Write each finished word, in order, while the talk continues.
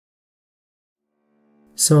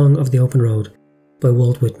Song of the Open Road by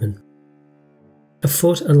Walt Whitman.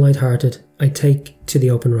 Afoot and light-hearted, I take to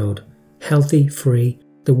the open road, healthy, free,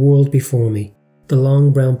 the world before me, the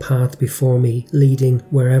long brown path before me, leading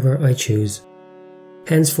wherever I choose.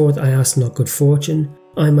 Henceforth I ask not good fortune,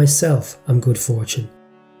 I myself am good fortune.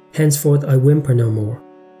 Henceforth I whimper no more,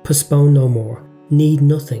 postpone no more, need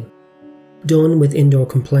nothing. Done with indoor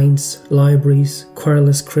complaints, libraries,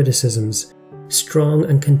 querulous criticisms, strong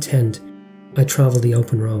and content, I travel the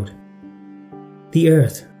open road. The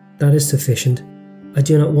earth, that is sufficient. I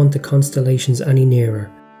do not want the constellations any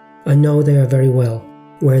nearer. I know they are very well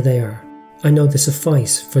where they are. I know they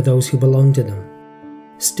suffice for those who belong to them.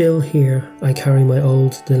 Still here I carry my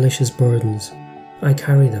old, delicious burdens. I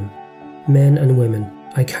carry them, men and women,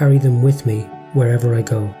 I carry them with me wherever I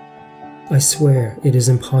go. I swear it is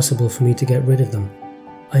impossible for me to get rid of them.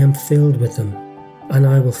 I am filled with them, and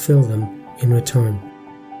I will fill them in return.